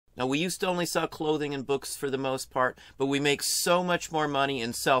Now, we used to only sell clothing and books for the most part, but we make so much more money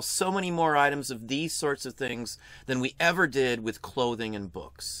and sell so many more items of these sorts of things than we ever did with clothing and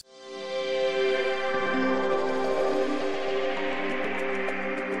books.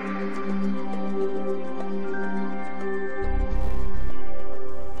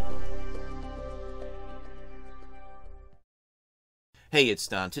 Hey, it's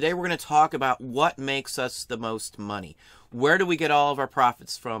Don. Today we're going to talk about what makes us the most money. Where do we get all of our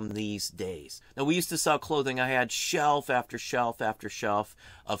profits from these days? Now, we used to sell clothing. I had shelf after shelf after shelf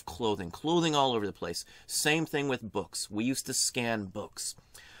of clothing all over the place. Same thing with books. We used to scan books.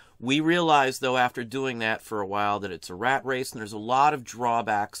 We realized, though, after doing that for a while, that it's a rat race and there's a lot of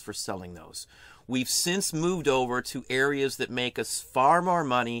drawbacks for selling those. We've since moved over to areas that make us far more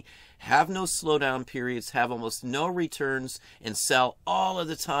money, have no slowdown periods, have almost no returns, and sell all of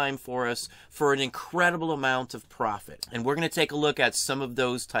the time for us for an incredible amount of profit. And we're going to take a look at some of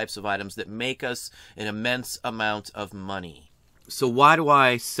those types of items that make us an immense amount of money. So why do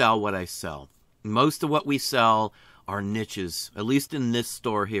I sell what I sell? Most of what we sell are niches, at least in this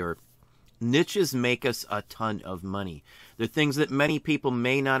store here. Niches make us a ton of money. They're things that many people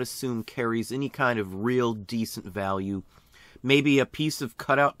may not assume carries any kind of real decent value. Maybe a piece of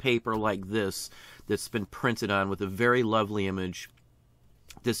cutout paper like this that's been printed on with a very lovely image.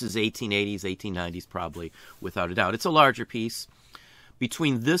 This is 1880s, 1890s probably, without a doubt. It's a larger piece.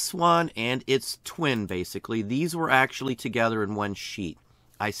 Between this one and its twin, basically, these were actually together in one sheet.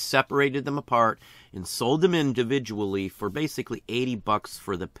 I separated them apart and sold them individually for basically 80 bucks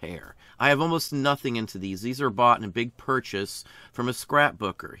for the pair. I have almost nothing into these. These are bought in a big purchase from a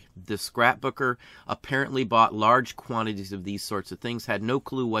scrapbooker. The scrapbooker apparently bought large quantities of these sorts of things, had no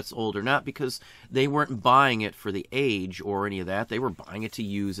clue what's old or not because they weren't buying it for the age or any of that. They were buying it to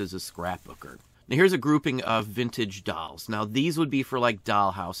use as a scrapbooker. Now here's a grouping of vintage dolls. Now these would be for like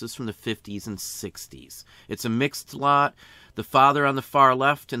doll houses from the 50s and 60s. It's a mixed lot. The father on the far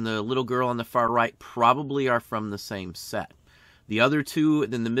left and the little girl on the far right probably are from the same set. The other two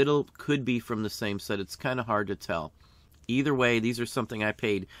in the middle could be from the same set. It's kind of hard to tell. Either way, these are something I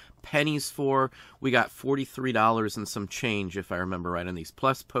paid pennies for. We got $43 and some change, if I remember right, on these,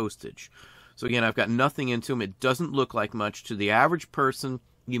 plus postage. So again, I've got nothing into them. It doesn't look like much. To the average person,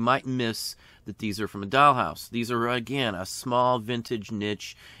 you might miss that these are from a dollhouse. These are, again, a small vintage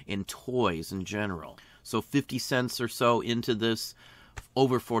niche in toys in general. So 50 cents or so into this,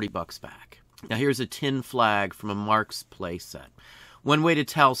 over 40 bucks back. Now here's a tin flag from a Marx playset. One way to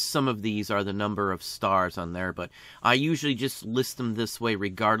tell some of these are the number of stars on there, but I usually just list them this way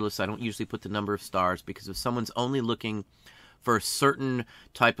regardless. I don't usually put the number of stars because if someone's only looking for a certain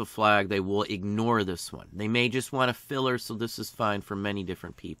type of flag, they will ignore this one. They may just want a filler, so this is fine for many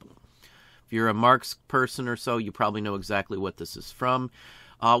different people. If you're a Marx person or so, you probably know exactly what this is from.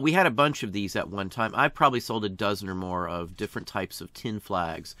 We had a bunch of these at one time. I probably sold a dozen or more of different types of tin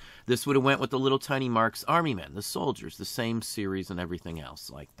flags. This would have went with the little tiny Marx Army men, the soldiers, the same series and everything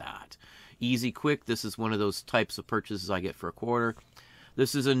else like that. Easy, quick. This is one of those types of purchases I get for a quarter.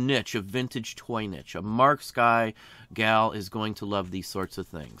 This is a niche, a vintage toy niche. A Marx guy, gal is going to love these sorts of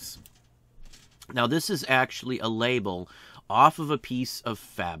things. Now this is actually a label off of a piece of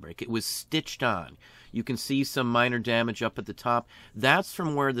fabric. It was stitched on. You can see some minor damage up at the top. That's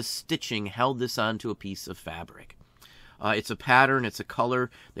from where the stitching held this onto a piece of fabric. It's a pattern, it's a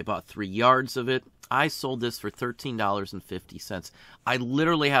color. They bought 3 yards of it. I sold this for $13.50. I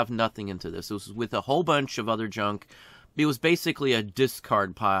literally have nothing into this. It was with a whole bunch of other junk. It was basically a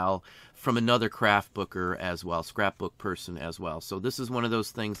discard pile from another craft booker as well, scrapbook person as well. So this is one of those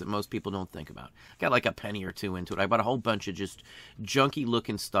things that most people don't think about. Got like a penny or two into it. I bought a whole bunch of just junky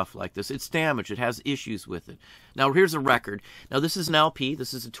looking stuff like this. It's damaged. It has issues with it. Now here's a record. Now this is an LP.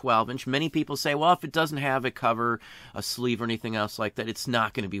 This is a 12-inch. Many people say, well, if it doesn't have a cover, a sleeve, or anything else like that, it's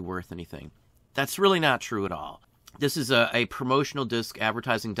not going to be worth anything. That's really not true at all. This is a promotional disc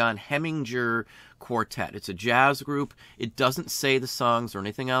advertising Don Heminger Quartet. It's a jazz group. It doesn't say the songs or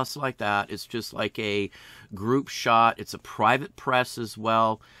anything else like that. It's just like a group shot. It's a private press as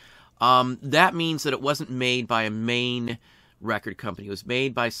well. That means that it wasn't made by a main record company. It was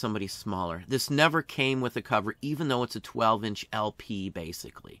made by somebody smaller. This never came with a cover, even though it's a 12-inch LP,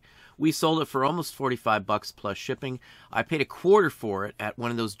 basically. We sold it for almost 45 bucks plus shipping. I paid a quarter for it at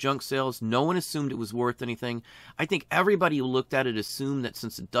one of those junk sales. No one assumed it was worth anything. I think everybody who looked at it assumed that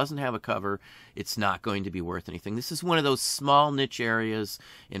since it doesn't have a cover, it's not going to be worth anything. This is one of those small niche areas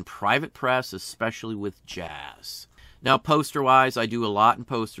in private press, especially with jazz. Now, poster-wise, I do a lot in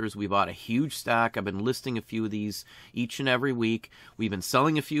posters. We bought a huge stack. I've been listing a few of these each and every week. We've been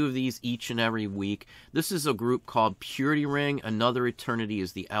selling a few of these each and every week. This is a group called Purity Ring. Another Eternity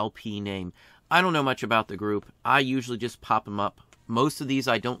is the LP name. I don't know much about the group. I usually just pop them up. Most of these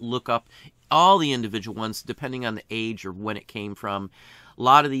I don't look up all the individual ones, depending on the age or when it came from. A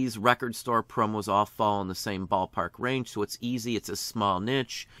lot of these record store promos all fall in the same ballpark range, so it's easy. It's a small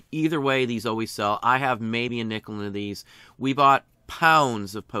niche. Either way, these always sell. I have maybe a nickel into these. We bought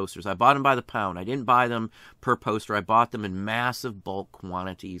pounds of posters. I bought them by the pound. I didn't buy them per poster. I bought them in massive bulk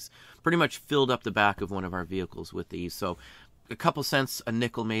quantities. Pretty much filled up the back of one of our vehicles with these. So a couple cents, a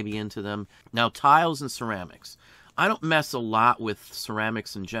nickel maybe into them. Now, tiles and ceramics. I don't mess a lot with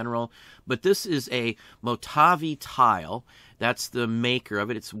ceramics in general, but this is a Motavi tile. That's the maker of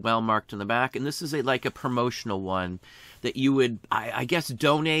it. It's well marked in the back, and this is like a promotional one that you would, I guess,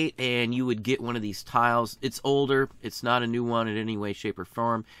 donate, and you would get one of these tiles. It's older. It's not a new one in any way, shape, or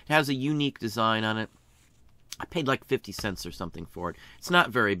form. It has a unique design on it. I paid like 50 cents or something for it. It's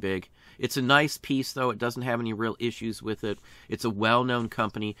not very big. It's a nice piece, though. It doesn't have any real issues with it. It's a well-known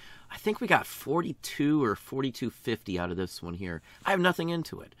company. I think we got 42 or 42.50 out of this one here. I have nothing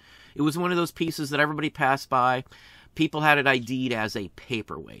into it. It was one of those pieces that everybody passed by. People had it ID'd as a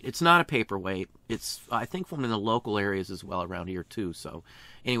paperweight. It's not a paperweight. It's, I think, from in the local areas as well around here, too. So,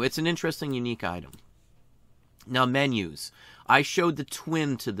 anyway, it's an interesting, unique item. Now, menus. I showed the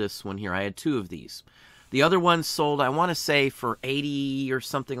twin to this one here. I had two of these. The other one sold, I want to say, for 80 or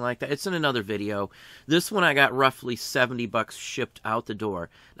something like that. It's in another video. This one I got roughly 70 bucks shipped out the door.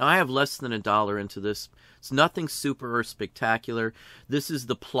 Now, I have less than $1 into this. It's nothing super or spectacular. This is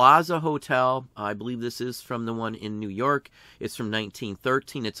the Plaza Hotel. I believe this is from the one in New York. It's from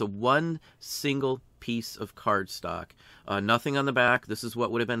 1913. It's a one single piece of cardstock. Nothing on the back. This is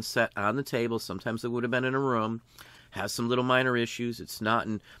what would have been set on the table. Sometimes it would have been in a room. Has some little minor issues. It's not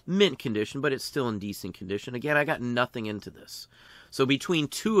in mint condition, but it's still in decent condition. Again, I got nothing into this. So between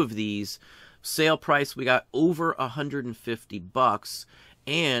two of these, sale price, we got over 150 bucks.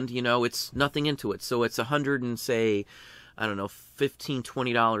 And, you know, it's nothing into it. So it's 100 and say, I don't know, $15,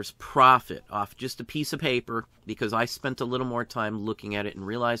 $20 profit off just a piece of paper because I spent a little more time looking at it and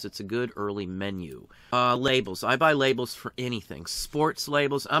realized it's a good early menu. Labels. I buy labels for anything. Sports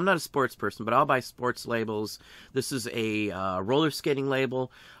labels. I'm not a sports person, but I'll buy sports labels. This is a roller skating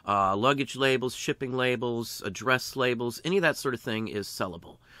label, luggage labels, shipping labels, address labels. Any of that sort of thing is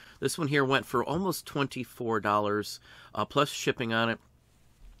sellable. This one here went for almost $24 plus shipping on it.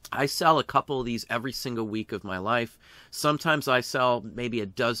 I sell a couple of these every single week of my life. Sometimes I sell maybe a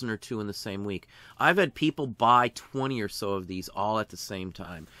dozen or two in the same week. I've had people buy 20 or so of these all at the same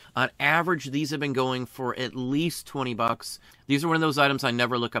time. On average, these have been going for at least 20 bucks. These are one of those items I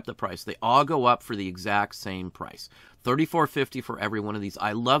never look up the price. They all go up for the exact same price. $34.50 for every one of these.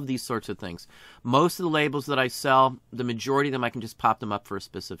 I love these sorts of things. Most of the labels that I sell, the majority of them, I can just pop them up for a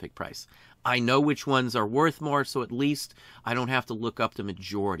specific price. I know which ones are worth more, so at least I don't have to look up the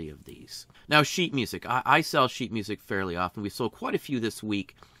majority of these. Now, sheet music. I sell sheet music fairly often. We sold quite a few this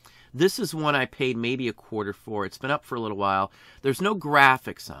week. This is one I paid maybe a quarter for. It's been up for a little while. There's no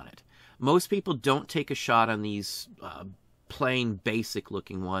graphics on it. Most people don't take a shot on these plain,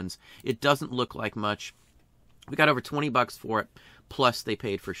 basic-looking ones. It doesn't look like much. We got over 20 bucks for it, plus they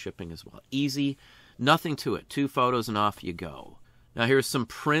paid for shipping as well. Easy, nothing to it. 2 photos and off you go. Now here's some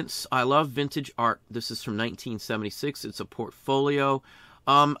prints. I love vintage art. This is from 1976. It's a portfolio.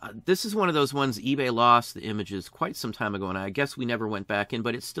 This is one of those ones eBay lost the images quite some time ago, and I guess we never went back in,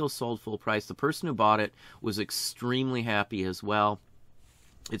 but it still sold full price. The person who bought it was extremely happy as well.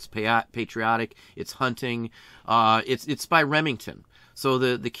 It's patriotic. It's hunting. It's by Remington. So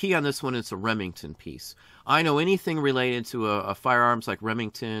the key on this one is a Remington piece. I know anything related to a firearms like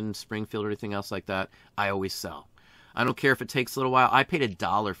Remington, Springfield, or anything else like that, I always sell. I don't care if it takes a little while. I paid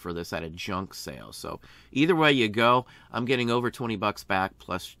 $1 for this at a junk sale. So either way you go, I'm getting over 20 bucks back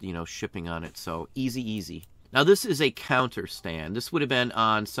plus, you know, shipping on it. So easy, easy. Now this is a counter stand. This would have been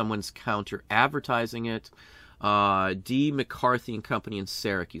on someone's counter advertising it. D. McCarthy and Company in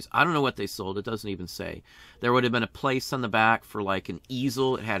Syracuse. I don't know what they sold. It doesn't even say. There would have been a place on the back for like an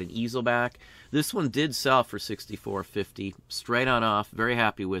easel. It had an easel back. This one did sell for $64.50. Straight on off. Very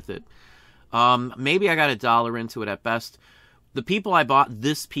happy with it. Maybe I got $1 into it at best. The people I bought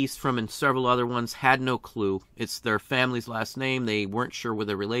this piece from and several other ones had no clue. It's their family's last name. They weren't sure what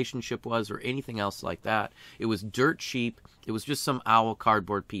their relationship was or anything else like that. It was dirt cheap. It was just some owl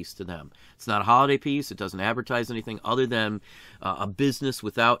cardboard piece to them. It's not a holiday piece. It doesn't advertise anything other than a business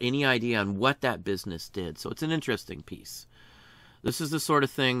without any idea on what that business did. So it's an interesting piece. This is the sort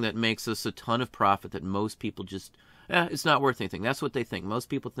of thing that makes us a ton of profit that most people just, it's not worth anything. That's what they think. Most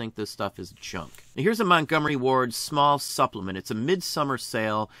people think this stuff is junk. Now, here's a Montgomery Ward small supplement. It's a midsummer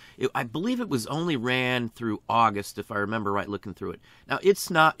sale. I believe it was only ran through August, if I remember right looking through it. Now, it's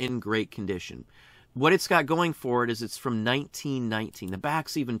not in great condition. What it's got going for it is it's from 1919. The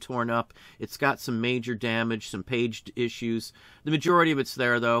back's even torn up. It's got some major damage, some paged issues. The majority of it's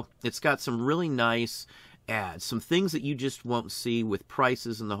there, though. It's got some really nice ads, some things that you just won't see with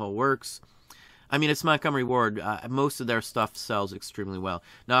prices and the whole works. I mean, it's Montgomery Ward. Most of their stuff sells extremely well.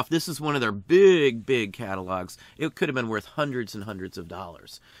 Now, if this is one of their big catalogs, it could have been worth hundreds and hundreds of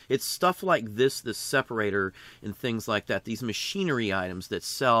dollars. It's stuff like this separator and things like that, these machinery items that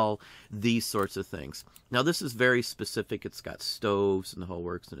sell these sorts of things. Now, this is very specific. It's got stoves and the whole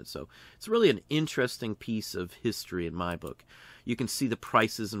works in it. So it's really an interesting piece of history in my book. You can see the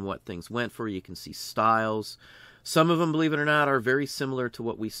prices and what things went for. You can see styles. Some of them, believe it or not, are very similar to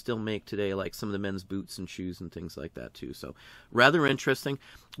what we still make today, like some of the men's boots and shoes and things like that, too. So, rather interesting.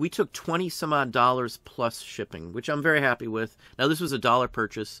 We took $20-some-odd plus shipping, which I'm very happy with. Now, this was a dollar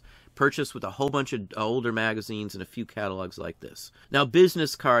purchase with a whole bunch of older magazines and a few catalogs like this. Now,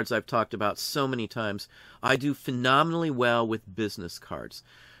 business cards I've talked about so many times. I do phenomenally well with business cards.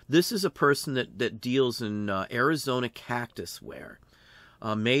 This is a person that deals in Arizona cactus ware.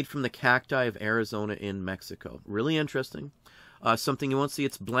 Made from the cacti of Arizona in Mexico. Really interesting. Something you won't see.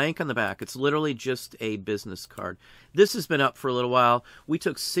 It's blank on the back. It's literally just a business card. This has been up for a little while. We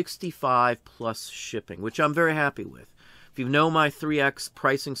took $65 plus shipping, which I'm very happy with. If you know my 3X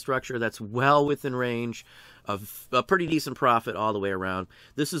pricing structure, that's well within range of a pretty decent profit all the way around.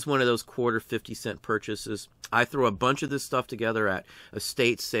 This is one of those quarter 50-cent purchases. I throw a bunch of this stuff together at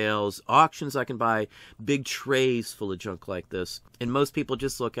estate sales, auctions. I can buy big trays full of junk like this. And most people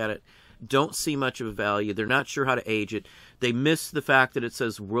just look at it, don't see much of a value. They're not sure how to age it. They miss the fact that it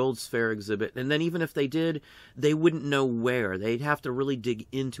says World's Fair exhibit. And then even if they did, they wouldn't know where. They'd have to really dig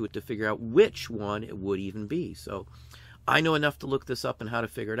into it to figure out which one it would even be. So I know enough to look this up and how to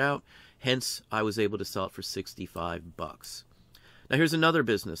figure it out. Hence, I was able to sell it for $65. Now, here's another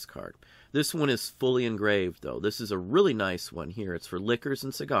business card. This one is fully engraved, though. This is a really nice one here. It's for liquors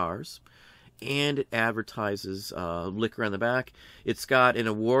and cigars, and it advertises liquor on the back. It's got an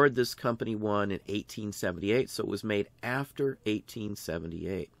award this company won in 1878, so it was made after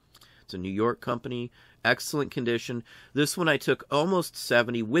 1878. It's a New York company, excellent condition. This one I took almost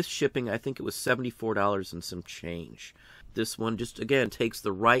 $70 with shipping. I think it was $74 and some change. This one just, again, takes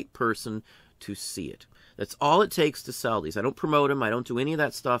the right person to see it. That's all it takes to sell these. I don't promote them. I don't do any of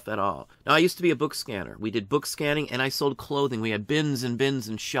that stuff at all. Now, I used to be a book scanner. We did book scanning, and I sold clothing. We had bins and bins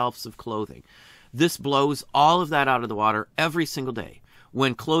and shelves of clothing. This blows all of that out of the water every single day.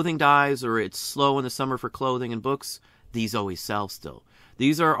 When clothing dies or it's slow in the summer for clothing and books, these always sell still.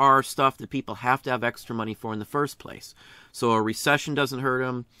 These are our stuff that people have to have extra money for in the first place. So a recession doesn't hurt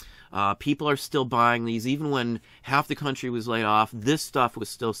them. People are still buying these. Even when half the country was laid off, this stuff was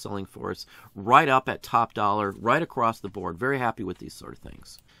still selling for us right up at top dollar, right across the board. Very happy with these sort of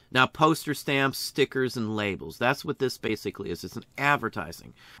things. Now, poster stamps, stickers, and labels. That's what this basically is. It's an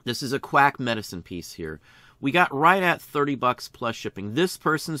advertising. This is a quack medicine piece here. We got right at $30 plus shipping. This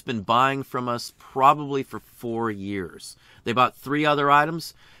person's been buying from us probably for 4 years. They bought 3 other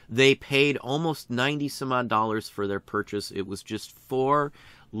items. They paid almost $90-some-odd for their purchase. It was just 4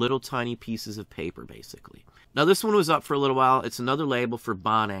 little tiny pieces of paper, basically. Now, this one was up for a little while. It's another label for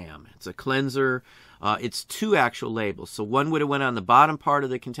Bon Am. It's a cleanser. It's 2 actual labels. So one would have went on the bottom part of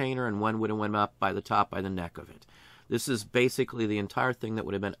the container, and one would have went up by the top, by the neck of it. This is basically the entire thing that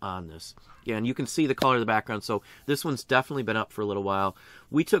would have been on this. Yeah, and you can see the color of the background, so this one's definitely been up for a little while.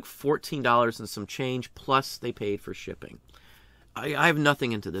 We took $14 and some change, plus they paid for shipping. I have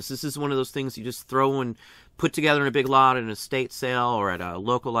nothing into this. This is one of those things you just throw and put together in a big lot at an estate sale or at a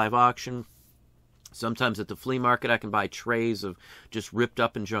local live auction. Sometimes at the flea market, I can buy trays of just ripped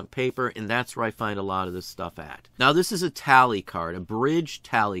up and junk paper, and that's where I find a lot of this stuff at. Now, this is a tally card, a bridge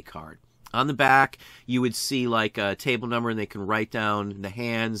tally card. On the back, you would see like a table number, and they can write down the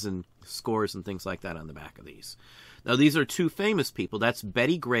hands and scores and things like that on the back of these. Now, these are 2 famous people. That's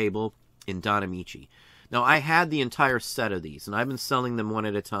Betty Grable and Don Amici. Now, I had the entire set of these, and I've been selling them one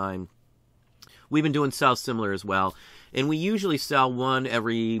at a time. We've been doing sell similar as well, and we usually sell one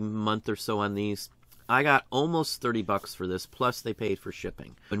every month or so on these. I got almost $30 for this, plus they paid for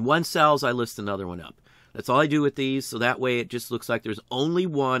shipping. When one sells, I list another one up. That's all I do with these, so that way it just looks like there's only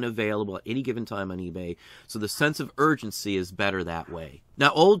one available at any given time on eBay, so the sense of urgency is better that way.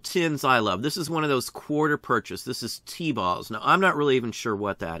 Now, old tins I love. This is one of those quarter purchase. This is T-balls. Now, I'm not really even sure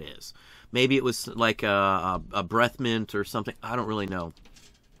what that is, Maybe it was like a breath mint or something. I don't really know.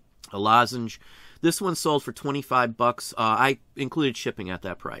 A lozenge. This one sold for 25 bucks. I included shipping at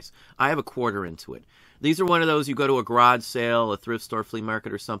that price. I have a quarter into it. These are one of those, you go to a garage sale, a thrift store, flea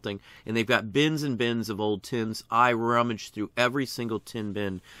market or something, and they've got bins and bins of old tins. I rummage through every single tin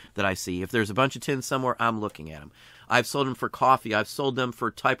bin that I see. If there's a bunch of tins somewhere, I'm looking at them. I've sold them for coffee. I've sold them for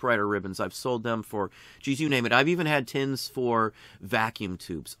typewriter ribbons. I've sold them for, geez, you name it. I've even had tins for vacuum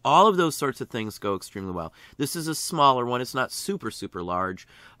tubes. All of those sorts of things go extremely well. This is a smaller one. It's not super, super large.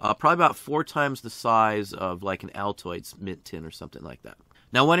 Probably about 4 times the size of like an Altoids mint tin or something like that.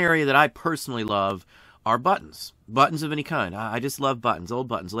 Now, one area that I personally love are buttons. Buttons of any kind. I just love buttons. Old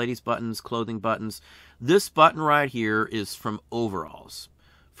buttons. Ladies' buttons, clothing buttons. This button right here is from overalls.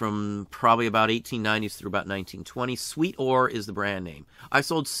 From probably about 1890s through about 1920. Sweet Ore is the brand name. I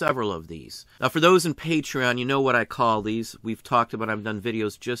sold several of these. Now, for those in Patreon, you know what I call these. We've talked about, I've done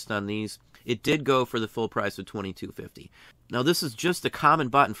videos just on these. It did go for the full price of $22.50. Now, this is just a common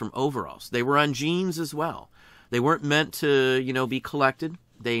button from overalls. They were on jeans as well. They weren't meant to, you know, be collected.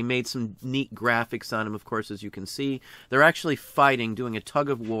 They made some neat graphics on them, of course, as you can see. They're actually fighting, doing a tug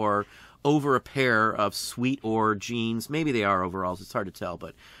of war over a pair of Sweet Ore jeans. Maybe they are overalls. It's hard to tell.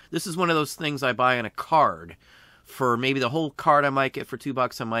 But this is one of those things I buy on a card. For maybe the whole card I might get for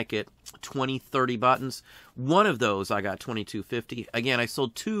 $2. I might get 20, 30 buttons. One of those I got $22.50. Again, I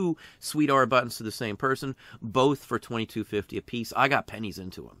sold 2 Sweet Ore buttons to the same person, both for $22.50 a piece. I got pennies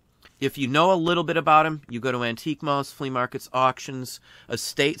into them. If you know a little bit about them, you go to antique malls, flea markets, auctions,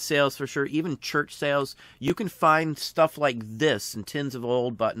 estate sales for sure, even church sales. You can find stuff like this in tins of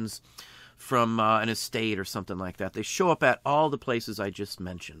old buttons from an estate or something like that. They show up at all the places I just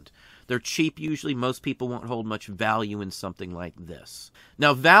mentioned. They're cheap usually. Most people won't hold much value in something like this.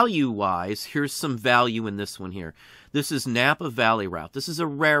 Now, value-wise, here's some value in this one here. This is Napa Valley Route. This is a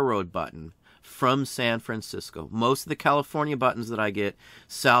railroad button from San Francisco. Most of the California buttons that I get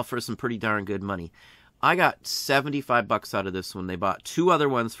sell for some pretty darn good money. I got 75 bucks out of this one. They bought 2 other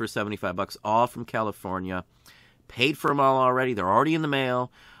ones for 75 bucks, all from California. Paid for them all already. They're already in the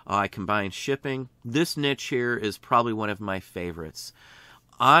mail. I combined shipping. This niche here is probably one of my favorites.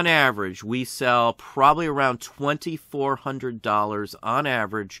 On average, we sell probably around $2,400 on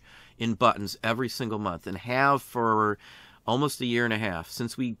average in buttons every single month, and have for almost a year and a half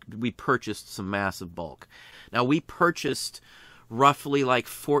since we purchased some massive bulk. Now, we purchased roughly like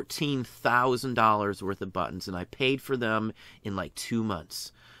 $14,000 worth of buttons, and I paid for them in like 2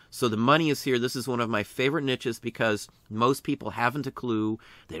 months. So the money is here. This is one of my favorite niches because most people haven't a clue.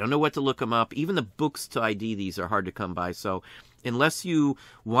 They don't know what to look them up. Even the books to ID these are hard to come by. So unless you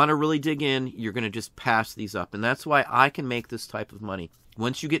want to really dig in, you're going to just pass these up. And that's why I can make this type of money.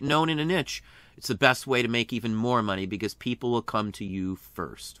 Once you get known in a niche, it's the best way to make even more money because people will come to you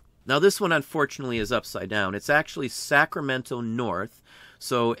first. Now, this one, unfortunately, is upside down. It's actually Sacramento North,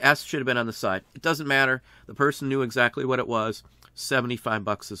 so S should have been on the side. It doesn't matter. The person knew exactly what it was. 75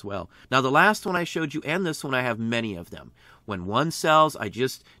 bucks as well. Now, the last one I showed you and this one, I have many of them. When one sells, I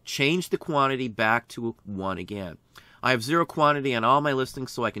just change the quantity back to 1 again. I have 0 quantity on all my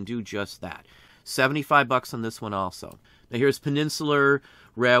listings, so I can do just that. 75 bucks on this one also. Now, here's Peninsular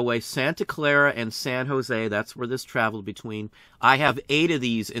Railway, Santa Clara and San Jose. That's where this traveled between. I have 8 of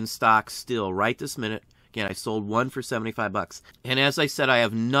these in stock still right this minute. Again, I sold 1 for 75 bucks. And as I said, I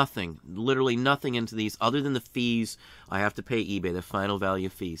have nothing, literally nothing into these other than the fees I have to pay eBay, the final value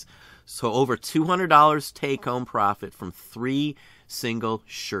fees. So over $200 take-home profit from 3 single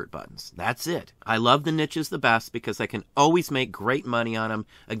shirt buttons. That's it. I love the niches the best because I can always make great money on them.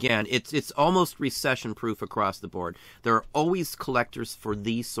 Again, it's almost recession-proof across the board. There are always collectors for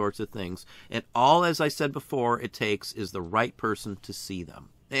these sorts of things. And all, as I said before, it takes is the right person to see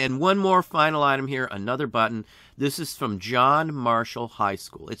them. And one more final item here, another button. This is from John Marshall High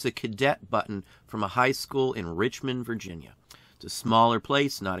School. It's a cadet button from a high school in Richmond, Virginia. It's a smaller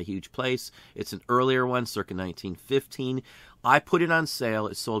place, not a huge place. It's an earlier one, circa 1915. I put it on sale.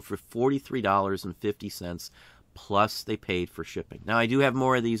 It sold for $43.50, plus they paid for shipping. Now, I do have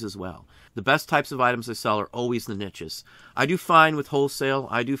more of these as well. The best types of items I sell are always the niches. I do fine with wholesale.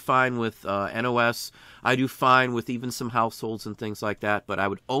 I do fine with NOS. I do fine with even some households and things like that. But I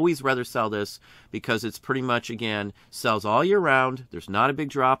would always rather sell this because it's pretty much, again, sells all year round. There's not a big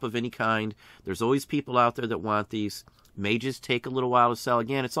drop of any kind. There's always people out there that want these. May just take a little while to sell.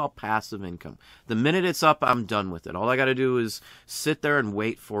 Again, it's all passive income. The minute it's up, I'm done with it. All I got to do is sit there and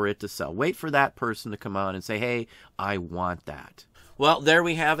wait for it to sell. Wait for that person to come on and say, hey, I want that. Well, there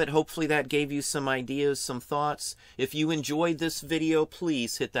we have it. Hopefully that gave you some ideas, some thoughts. If you enjoyed this video,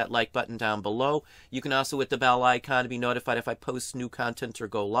 please hit that like button down below. You can also hit the bell icon to be notified if I post new content or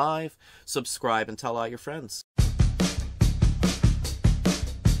go live. Subscribe and tell all your friends.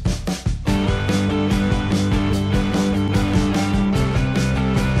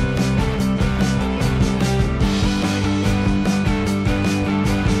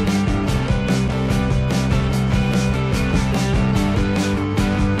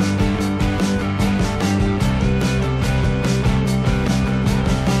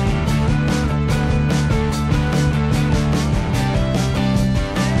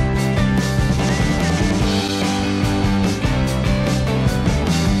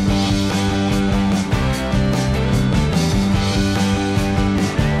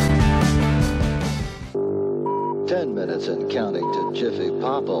 And counting to Jiffy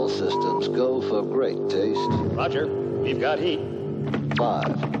Pop. All systems go for great taste. Roger, we've got heat.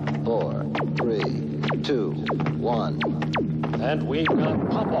 5, 4, 3, 2, 1. And we've got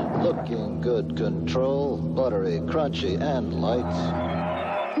pop-off. Looking good control, buttery, crunchy, and light.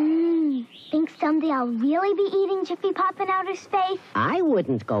 Think someday I'll really be eating Jiffy Pop in outer space? I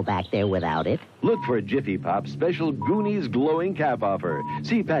wouldn't go back there without it. Look for Jiffy Pop's special Goonies glowing cap offer.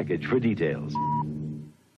 See package for details.